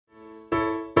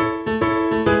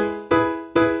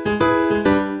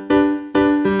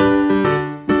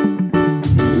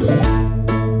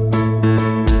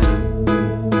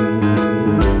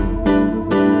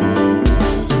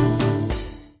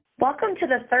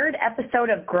third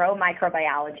episode of Grow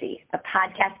Microbiology, a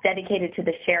podcast dedicated to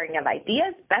the sharing of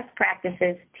ideas, best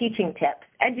practices, teaching tips,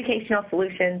 educational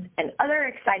solutions, and other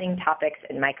exciting topics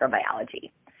in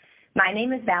microbiology. My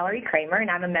name is Valerie Kramer,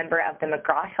 and I'm a member of the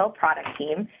McGraw-Hill product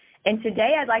team. And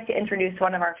today I'd like to introduce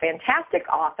one of our fantastic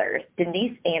authors,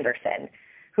 Denise Anderson,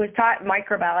 who has taught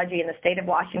microbiology in the state of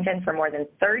Washington for more than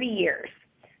 30 years.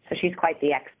 So she's quite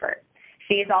the expert.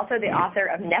 She is also the author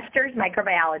of Nestor's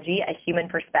Microbiology, A Human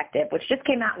Perspective, which just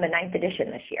came out in the 9th edition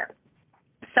this year.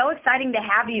 So exciting to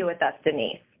have you with us,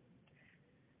 Denise.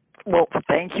 Well,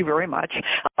 thank you very much.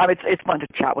 It's fun to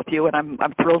chat with you, and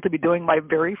I'm thrilled to be doing my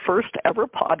very first ever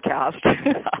podcast.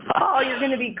 Oh, you're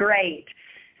going to be great.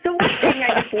 So one thing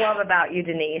I just love about you,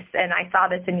 Denise, and I saw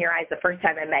this in your eyes the first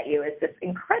time I met you, is this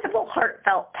incredible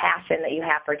heartfelt passion that you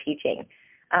have for teaching.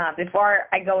 Before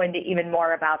I go into even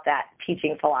more about that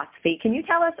teaching philosophy, can you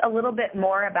tell us a little bit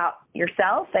more about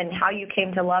yourself and how you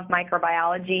came to love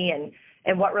microbiology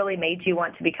and what really made you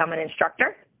want to become an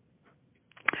instructor?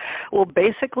 Well,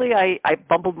 basically, I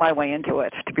bumbled my way into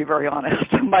it, to be very honest.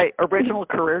 My original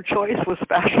career choice was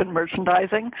fashion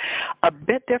merchandising, a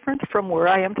bit different from where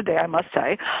I am today, I must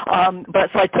say. But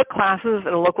so I took classes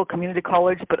at a local community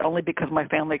college, but only because my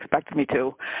family expected me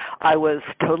to. I was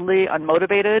totally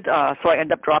unmotivated, so I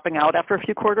ended up dropping out after a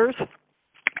few quarters.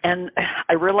 And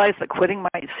I realized that quitting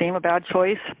might seem a bad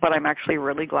choice, but I'm actually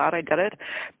really glad I did it,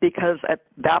 because at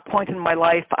that point in my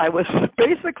life, I was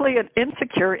basically an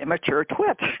insecure, immature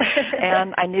twit.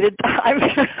 And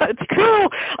it's true,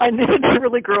 I needed to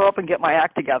really grow up and get my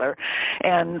act together.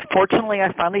 And fortunately,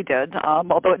 I finally did,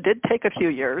 although it did take a few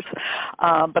years.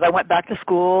 But I went back to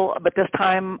school, but this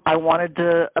time I wanted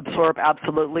to absorb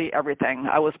absolutely everything.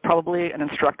 I was probably an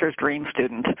instructor's dream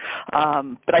student.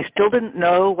 But I still didn't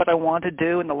know what I wanted to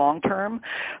do in the long term,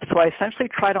 so I essentially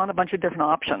tried on a bunch of different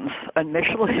options.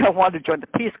 Initially, I wanted to join the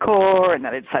Peace Corps, and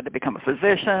then I decided to become a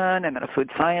physician, and then a food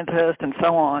scientist, and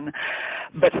so on.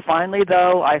 But finally,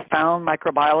 though, I found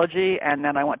microbiology, and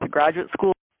then I went to graduate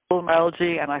school in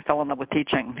biology, and I fell in love with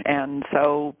teaching, and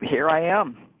so here I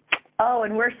am. Oh,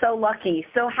 and we're so lucky.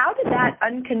 So how did that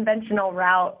unconventional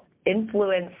route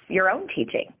influence your own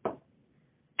teaching?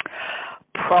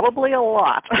 Probably a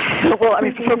lot. Well, I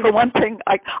mean, so for one thing,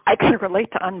 I can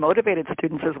relate to unmotivated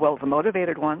students as well as the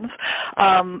motivated ones.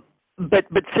 But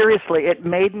seriously, it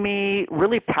made me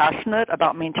really passionate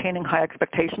about maintaining high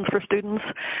expectations for students.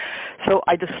 So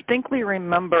I distinctly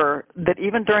remember that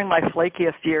even during my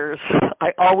flakiest years,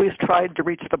 I always tried to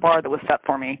reach the bar that was set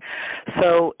for me.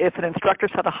 So if an instructor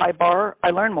set a high bar, I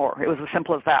learned more. It was as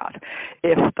simple as that.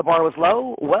 If the bar was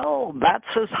low, well, that's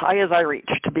as high as I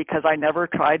reached, because I never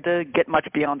tried to get much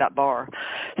beyond that bar.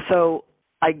 So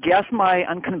I guess my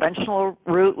unconventional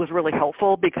route was really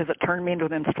helpful, because it turned me into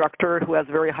an instructor who has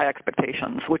very high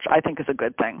expectations, which I think is a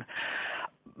good thing.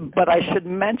 But I should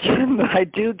mention that I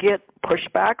do get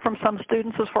pushback from some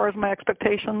students as far as my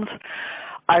expectations.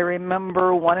 I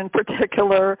remember one in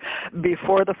particular,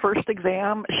 before the first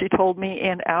exam, she told me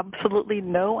in absolutely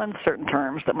no uncertain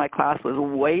terms that my class was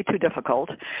way too difficult.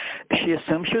 She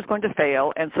assumed she was going to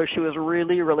fail, and so she was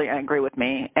really, really angry with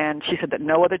me. And she said that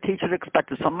no other teacher had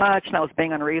expected so much, and I was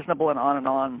being unreasonable, and on and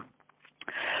on.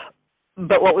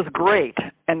 But what was great,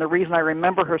 and the reason I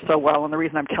remember her so well, and the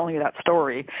reason I'm telling you that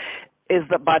story, is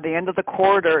that by the end of the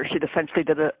quarter, she'd essentially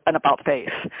did an about-face.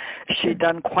 She'd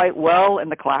done quite well in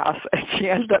the class, and she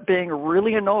ended up being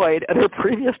really annoyed at her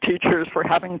previous teachers for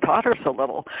having taught her so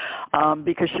little,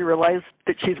 because she realized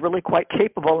that she's really quite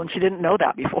capable, and she didn't know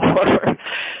that before.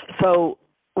 So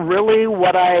really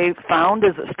what I found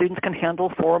is that students can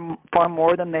handle far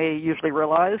more than they usually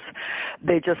realize.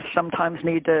 They just sometimes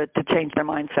need to change their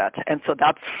mindset. And so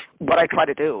that's what I try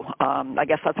to do. I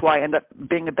guess that's why I end up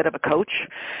being a bit of a coach.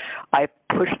 I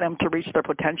push them to reach their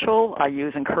potential. I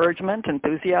use encouragement,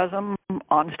 enthusiasm,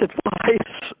 honest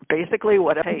advice, basically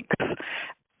what it takes.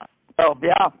 Oh,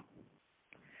 yeah.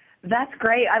 That's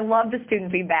great. I love the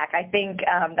student feedback. I think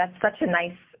that's such a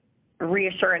nice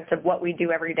reassurance of what we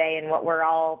do every day and what we're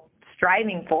all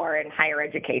striving for in higher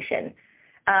education.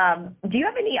 Do you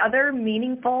have any other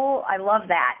meaningful, I love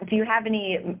that, do you have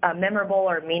any memorable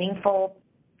or meaningful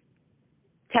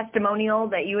testimonial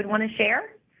that you would want to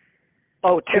share?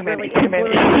 Oh, too many. Too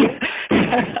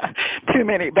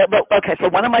many. But okay, so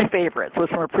one of my favorites was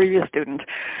from a previous student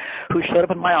who showed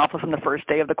up in my office on the first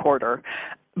day of the quarter.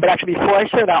 But actually, before I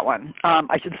share that one,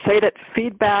 I should say that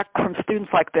feedback from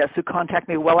students like this who contact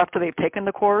me well after they've taken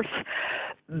the course,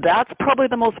 that's probably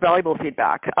the most valuable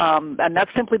feedback. And that's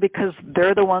simply because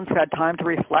they're the ones who had time to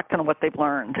reflect on what they've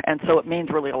learned. And so it means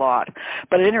really a lot.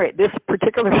 But at any rate, this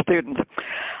particular student,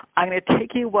 I'm going to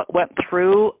take you what went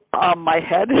through my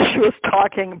head as she was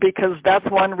talking, because that's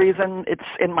one reason it's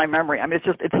in my memory. I mean,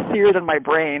 it's seared in my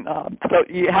brain. So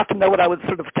you have to know what I was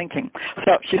sort of thinking.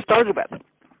 So she started with,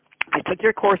 I took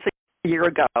your course a year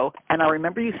ago, and I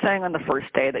remember you saying on the first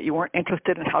day that you weren't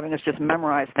interested in having us just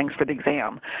memorize things for the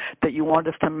exam, that you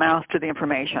wanted us to master the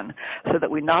information so that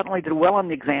we not only did well on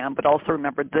the exam, but also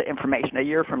remembered the information a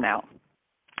year from now.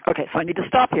 Okay, so I need to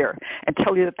stop here and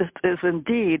tell you that this is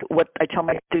indeed what I tell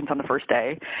my students on the first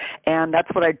day, and that's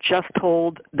what I just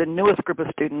told the newest group of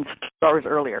students 2 hours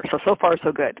earlier. So far,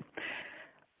 so good.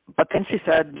 But then she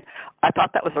said, I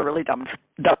thought that was a really dumb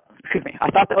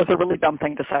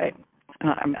thing to say. And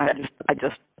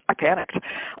I panicked.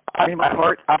 I mean, my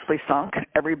heart absolutely sunk.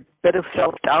 Every bit of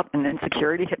self-doubt and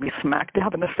insecurity hit me smack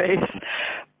dab in the face.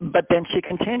 But then she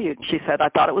continued. She said, I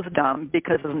thought it was dumb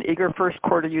because as an eager first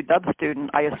quarter UW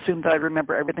student, I assumed that I'd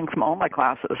remember everything from all my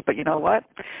classes. But you know what?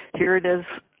 Here it is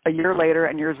a year later,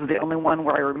 and yours is the only one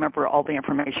where I remember all the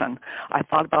information. I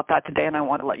thought about that today, and I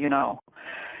want to let you know.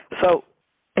 So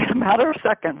in a matter of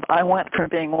seconds, I went from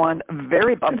being one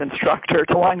very bummed instructor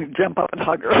to wanting to jump up and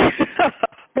hug her.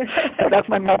 So that's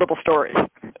my memorable story.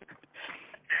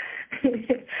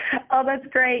 Oh, that's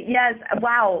great. Yes.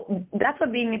 Wow. That's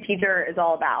what being a teacher is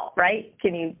all about, right?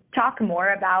 Can you talk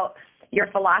more about your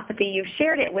philosophy? You've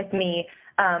shared it with me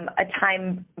a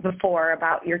time before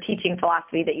about your teaching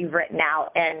philosophy that you've written out,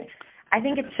 and I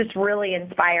think it's just really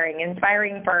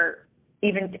inspiring for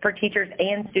teachers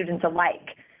and students alike.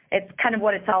 It's kind of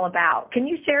what it's all about. Can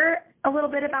you share a little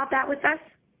bit about that with us?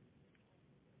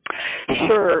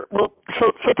 Sure. Well,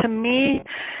 so to me,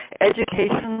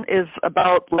 education is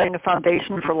about laying a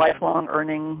foundation for lifelong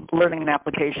learning and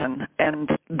application. And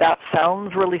that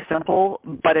sounds really simple,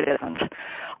 but it isn't.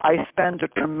 I spend a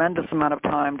tremendous amount of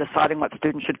time deciding what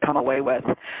students should come away with.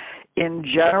 In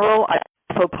general, I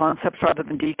follow concepts rather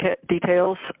than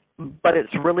details, but it's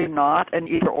really not an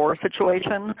either-or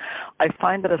situation. I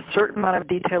find that a certain amount of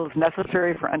detail is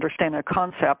necessary for understanding a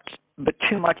concept, but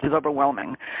too much is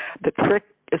overwhelming. The trick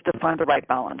is to find the right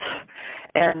balance.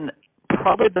 And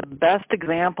probably the best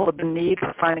example of the need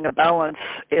for finding a balance,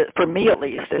 for me at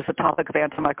least, is the topic of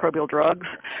antimicrobial drugs.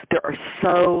 There are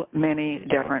so many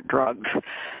different drugs.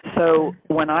 So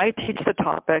when I teach the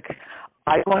topic,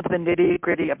 I go into the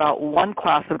nitty-gritty about one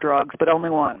class of drugs, but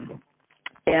only one.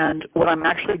 And what I'm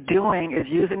actually doing is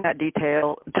using that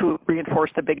detail to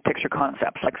reinforce the big picture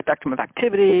concepts like spectrum of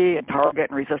activity and target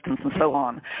and resistance and so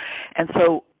on. And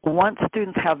so once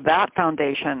students have that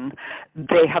foundation,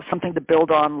 they have something to build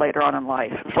on later on in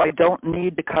life. So I don't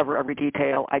need to cover every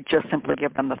detail. I just simply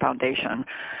give them the foundation.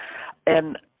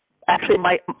 And actually,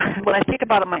 when I think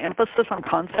about it, my emphasis on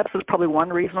concepts is probably one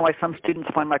reason why some students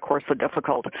find my course so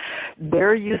difficult.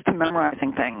 They're used to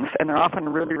memorizing things, and they're often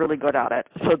really, really good at it.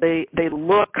 So they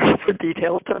look for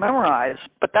details to memorize,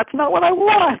 but that's not what I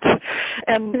want.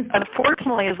 And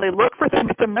unfortunately, as they look for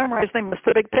things to memorize, they miss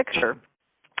the big picture.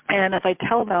 And as I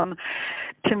tell them,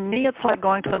 to me, it's like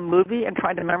going to a movie and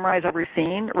trying to memorize every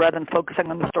scene rather than focusing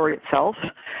on the story itself.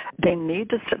 They need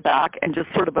to sit back and just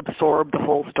sort of absorb the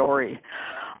whole story.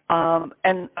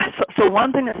 And so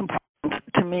one thing that's important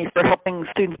to me for helping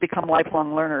students become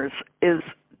lifelong learners is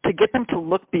to get them to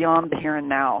look beyond the here and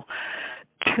now.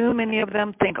 Too many of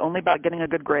them think only about getting a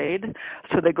good grade,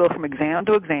 so they go from exam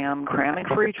to exam, cramming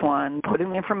for each one,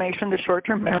 putting the information to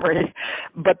short-term memory,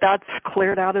 but that's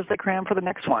cleared out as they cram for the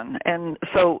next one. And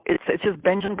so it's just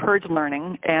binge and purge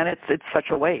learning, and it's such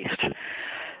a waste.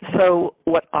 So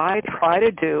what I try to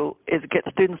do is get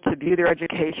students to view their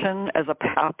education as a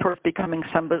path towards becoming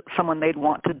someone they'd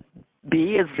want to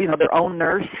be, as their own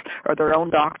nurse or their own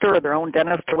doctor or their own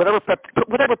dentist or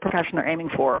whatever profession they're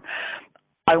aiming for.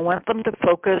 I want them to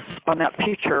focus on that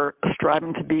future,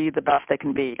 striving to be the best they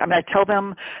can be. I mean, I tell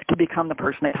them to become the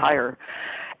person they hire.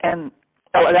 And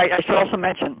I should also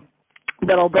mention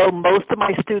that although most of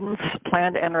my students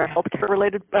plan to enter a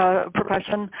healthcare-related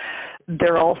profession,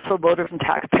 they're also voters and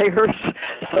taxpayers.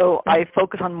 So I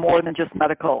focus on more than just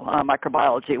medical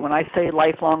microbiology. When I say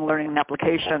lifelong learning and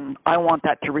application, I want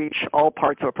that to reach all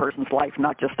parts of a person's life,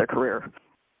 not just their career.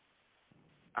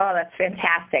 Oh, that's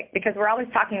fantastic, because we're always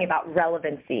talking about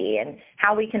relevancy and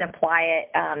how we can apply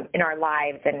it in our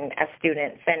lives and as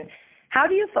students. And how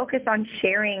do you focus on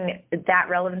sharing that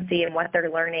relevancy and what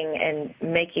they're learning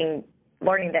and making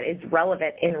learning that is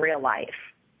relevant in real life?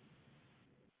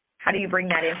 How do you bring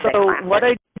that into the classroom? What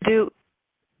I do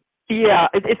Yeah,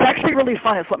 it's actually really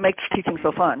fun. It's what makes teaching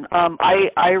so fun.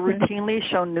 I routinely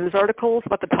show news articles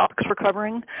about the topics we're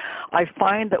covering. I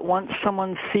find that once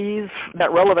someone sees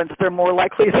that relevance, they're more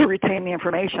likely to retain the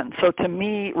information. So to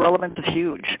me, relevance is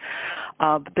huge.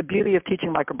 But the beauty of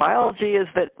teaching microbiology is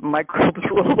that microbes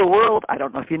rule the world. I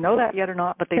don't know if you know that yet or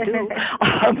not, but they do.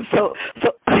 So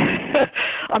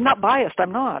I'm not biased.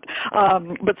 I'm not.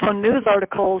 But so news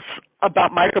articles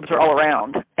about microbes are all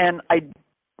around, and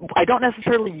I don't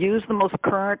necessarily use the most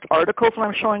current articles when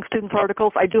I'm showing students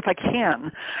articles. I do if I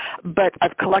can, but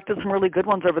I've collected some really good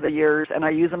ones over the years, and I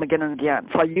use them again and again.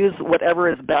 So I use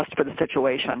whatever is best for the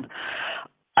situation.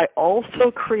 I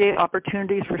also create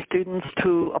opportunities for students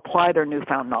to apply their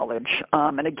newfound knowledge.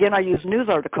 And again, I use news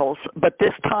articles, but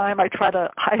this time I try to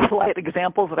highlight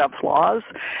examples that have flaws.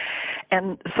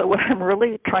 And so what I'm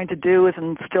really trying to do is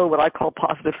instill what I call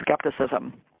positive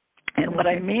skepticism. And what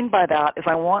I mean by that is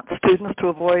I want students to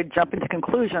avoid jumping to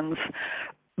conclusions,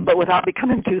 but without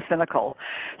becoming too cynical.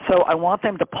 So I want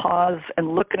them to pause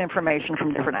and look at information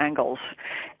from different angles.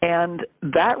 And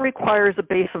that requires a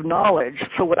base of knowledge.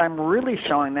 So what I'm really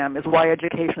showing them is why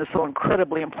education is so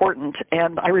incredibly important.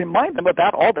 And I remind them of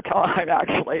that all the time,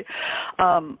 actually.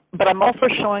 But I'm also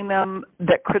showing them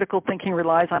that critical thinking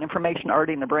relies on information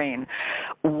already in the brain.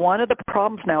 One of the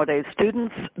problems nowadays,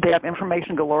 students, they have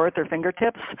information galore at their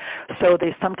fingertips, so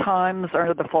they sometimes are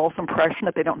under the false impression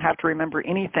that they don't have to remember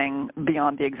anything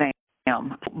beyond the exam.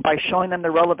 By showing them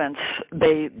the relevance,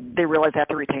 they realize they have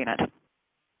to retain it.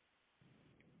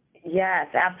 Yes,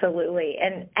 absolutely.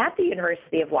 And at the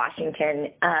University of Washington,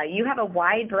 you have a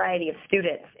wide variety of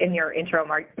students in your intro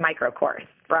micro course,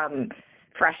 from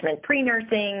freshman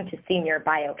pre-nursing to senior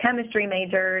biochemistry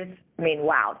majors. I mean,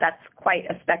 wow, that's quite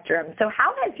a spectrum. So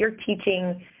how has your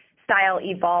teaching style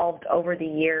evolved over the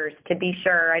years, to be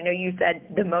sure? I know you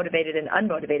said the motivated and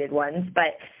unmotivated ones,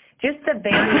 but just the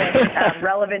various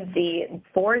relevancy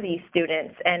for these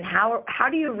students, and how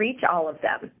do you reach all of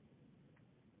them?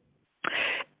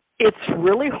 It's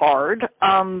really hard,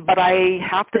 but I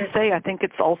have to say I think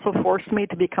it's also forced me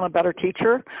to become a better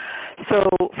teacher. So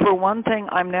for one thing,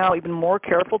 I'm now even more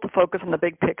careful to focus on the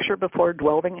big picture before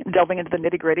delving into the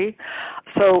nitty-gritty.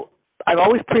 So I've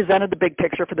always presented the big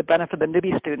picture for the benefit of the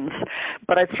newbie students,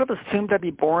 but I sort of assumed I'd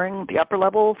be boring the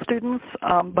upper-level students,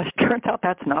 but it turns out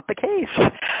that's not the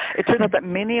case. It turns out that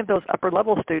many of those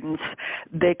upper-level students,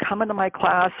 they come into my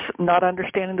class not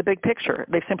understanding the big picture.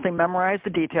 They simply memorize the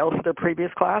details of their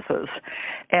previous classes.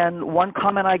 And one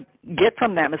comment I get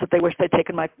from them is that they wish they'd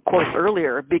taken my course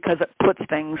earlier because it puts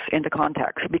things into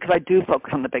context, because I do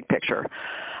focus on the big picture.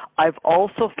 I've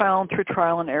also found through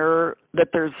trial and error that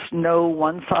there's no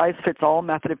one-size-fits-all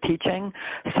method of teaching,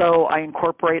 so I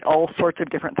incorporate all sorts of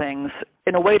different things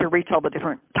in a way to reach all the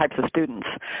different types of students.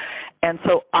 And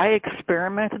so I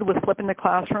experimented with flipping the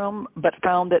classroom, but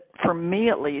found that for me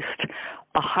at least,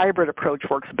 a hybrid approach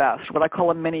works best, what I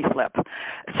call a mini flip.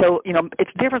 So,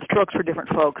 it's different strokes for different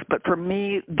folks, but for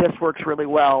me, this works really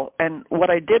well. And what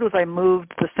I did was I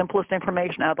moved the simplest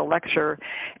information out of the lecture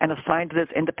and assigned it as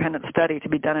independent study to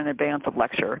be done in advance of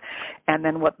lecture. And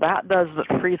then what that does is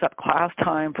it frees up class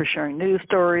time for sharing news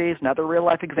stories and other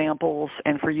real-life examples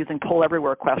and for using poll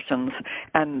everywhere questions,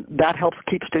 and that helps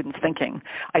keep students thinking.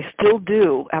 I still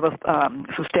do have a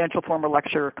substantial formal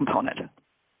lecture component.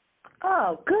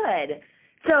 Oh, good.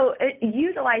 So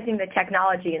utilizing the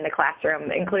technology in the classroom,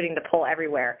 including the poll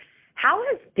everywhere, how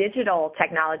has digital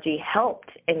technology helped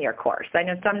in your course? I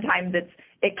know sometimes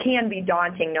it can be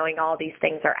daunting knowing all these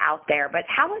things are out there, but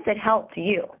how has it helped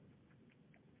you?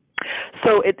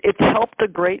 So it's helped a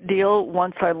great deal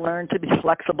once I learned to be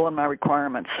flexible in my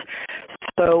requirements.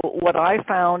 So what I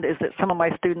found is that some of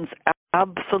my students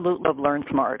absolutely love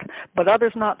LearnSmart, but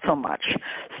others not so much.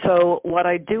 So what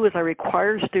I do is I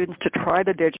require students to try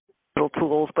the digital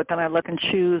tools, but then I let them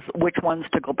choose which ones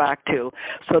to go back to,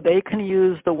 so they can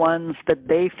use the ones that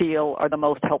they feel are the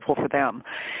most helpful for them.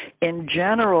 In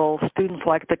general, students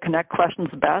like the Connect questions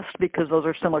best because those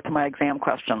are similar to my exam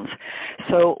questions.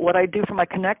 So what I do for my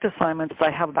Connect assignments is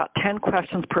I have about 10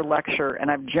 questions per lecture, and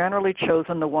I've generally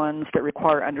chosen the ones that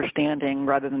require understanding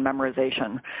rather than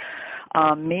memorization.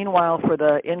 Meanwhile, for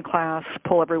the in-class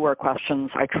poll everywhere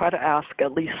questions, I try to ask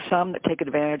at least some that take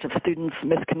advantage of students'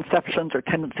 misconceptions or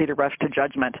tendency to rush to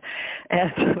judgment.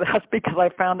 And that's because I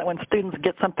found that when students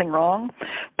get something wrong,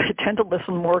 they tend to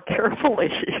listen more carefully.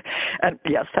 And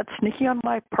yes, that's sneaky on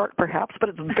my part perhaps, but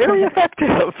it's very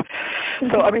effective.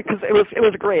 So, because it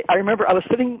was great. I remember I was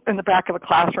sitting in the back of a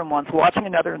classroom once watching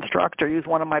another instructor use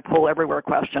one of my poll everywhere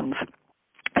questions.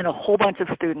 And a whole bunch of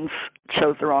students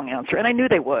chose the wrong answer, and I knew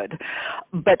they would.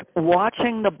 But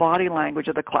watching the body language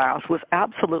of the class was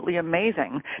absolutely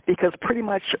amazing because pretty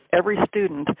much every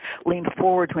student leaned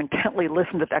forward to intently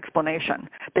listen to the explanation.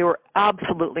 They were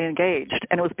absolutely engaged,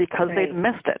 and it was because they'd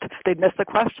missed it. They'd missed the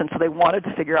question, so they wanted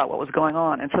to figure out what was going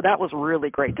on, and so that was really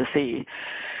great to see.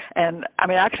 And, I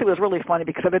mean, actually it was really funny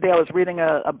because the other day I was reading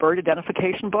a bird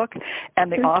identification book, and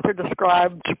the author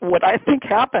described what I think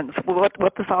happens. What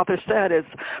this author said is,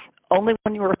 only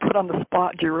when you are put on the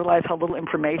spot do you realize how little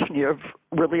information you have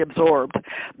really absorbed.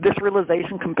 This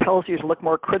realization compels you to look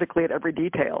more critically at every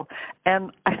detail.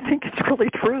 And I think it's really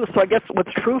true. So I guess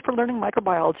what's true for learning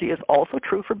microbiology is also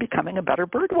true for becoming a better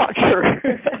bird watcher.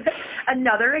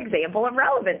 Another example of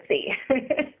relevancy.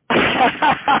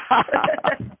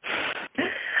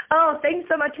 Oh, thanks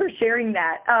so much for sharing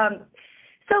that.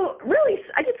 So really,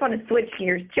 I just want to switch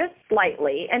gears just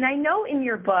slightly. And I know in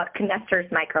your book,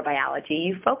 Nestor's Microbiology,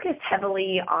 you focus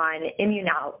heavily on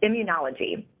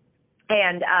immunology.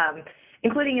 And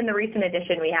including in the recent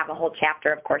edition, we have a whole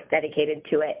chapter, of course, dedicated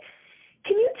to it.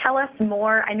 Can you tell us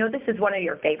more? I know this is one of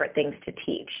your favorite things to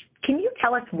teach. Can you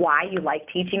tell us why you like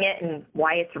teaching it and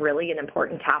why it's really an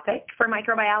important topic for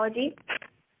microbiology?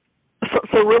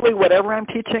 So really, whatever I'm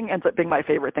teaching ends up being my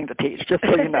favorite thing to teach, just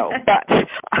so you know. But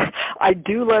I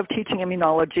do love teaching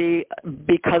immunology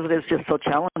because it is just so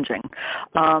challenging.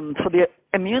 So the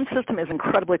immune system is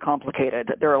incredibly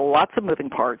complicated. There are lots of moving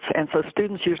parts, and so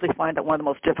students usually find it one of the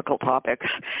most difficult topics.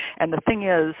 And the thing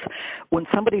is, when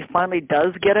somebody finally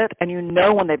does get it, and you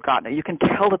know when they've gotten it, you can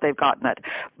tell that they've gotten it,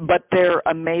 but they're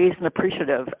amazed and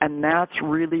appreciative, and that's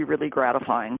really, really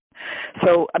gratifying.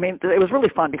 So, I mean, it was really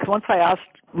fun because once I asked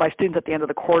my students at the end of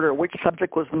the quarter which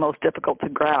subject was the most difficult to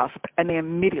grasp, and they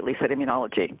immediately said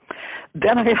immunology.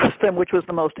 Then I asked them which was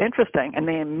the most interesting, and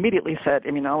they immediately said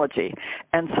immunology.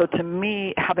 And so to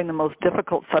me, having the most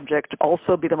difficult subject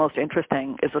also be the most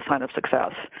interesting is a sign of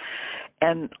success.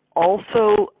 And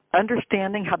also,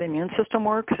 understanding how the immune system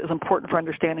works is important for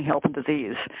understanding health and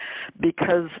disease,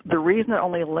 because the reason that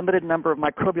only a limited number of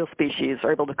microbial species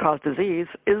are able to cause disease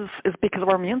is because of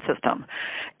our immune system.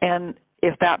 And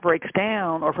if that breaks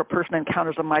down, or if a person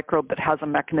encounters a microbe that has a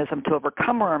mechanism to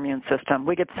overcome our immune system,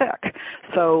 we get sick.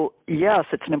 So yes,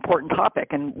 it's an important topic,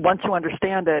 and once you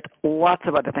understand it, lots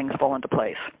of other things fall into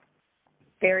place.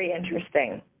 Very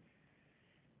interesting.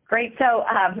 Great. So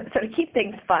to keep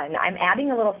things fun, I'm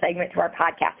adding a little segment to our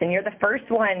podcast, and you're the first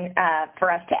one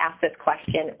for us to ask this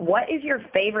question. What is your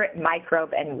favorite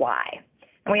microbe and why?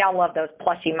 And we all love those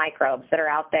plushy microbes that are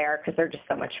out there because they're just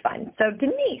so much fun. So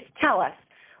Denise, tell us,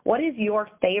 what is your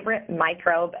favorite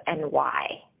microbe and why?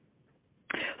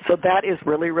 So that is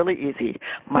really, really easy.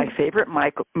 My favorite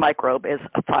microbe is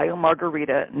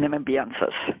Thiomargarita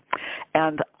namibiensis.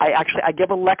 And I give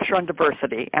a lecture on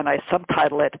diversity, and I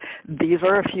subtitle it, These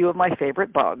Are a Few of My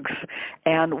Favorite Bugs.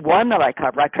 And one that I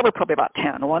cover probably about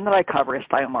 10. One that I cover is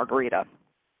Thiomargarita.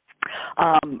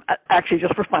 Actually,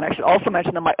 just for fun, I should also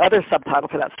mention that my other subtitle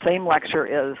for that same lecture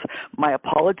is My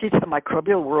Apology to the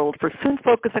Microbial World for Soon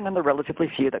Focusing on the Relatively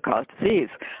Few That Cause Disease.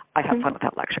 I have fun with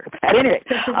that lecture. At any rate,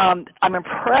 I'm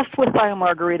impressed with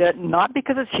Thiomargarita, not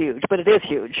because it's huge, but it is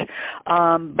huge,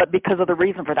 but because of the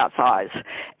reason for that size.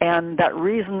 And that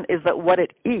reason is that what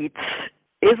it eats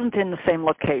isn't in the same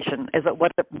location as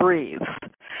what it breathes.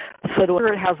 So to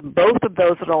ensure it has both of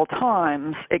those at all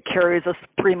times, it carries a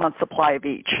 3-month supply of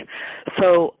each.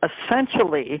 So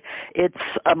essentially, it's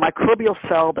a microbial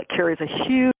cell that carries a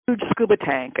huge scuba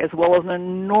tank as well as an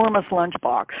enormous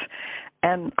lunchbox.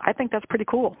 And I think that's pretty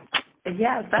cool.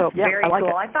 Yes, that's very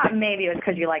cool. I thought maybe it was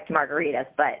because you liked margaritas,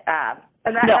 but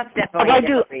that's definitely a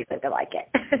different reason to like it.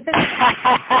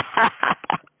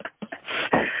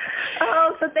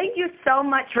 Oh, so thank you so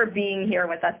much for being here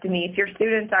with us, Denise. Your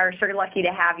students are sure lucky to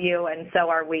have you, and so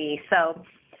are we. So,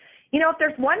 if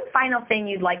there's one final thing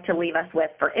you'd like to leave us with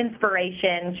for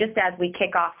inspiration, just as we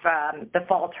kick off the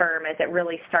fall term, as it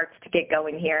really starts to get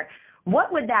going here,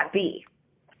 what would that be?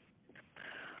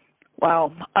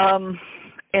 Wow.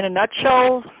 In a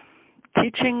nutshell,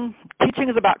 teaching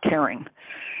is about caring.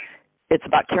 It's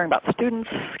about caring about students,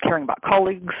 caring about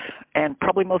colleagues, and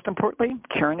probably most importantly,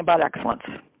 caring about excellence.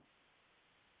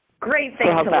 Great thing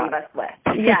to leave us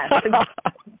with. Yes,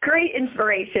 great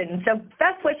inspiration. So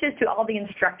best wishes to all the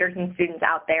instructors and students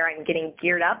out there and getting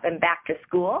geared up and back to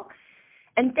school.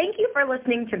 And thank you for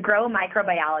listening to Grow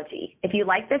Microbiology. If you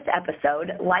like this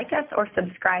episode, like us or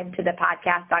subscribe to the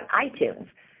podcast on iTunes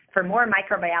for more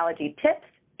microbiology tips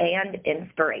and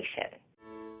inspiration.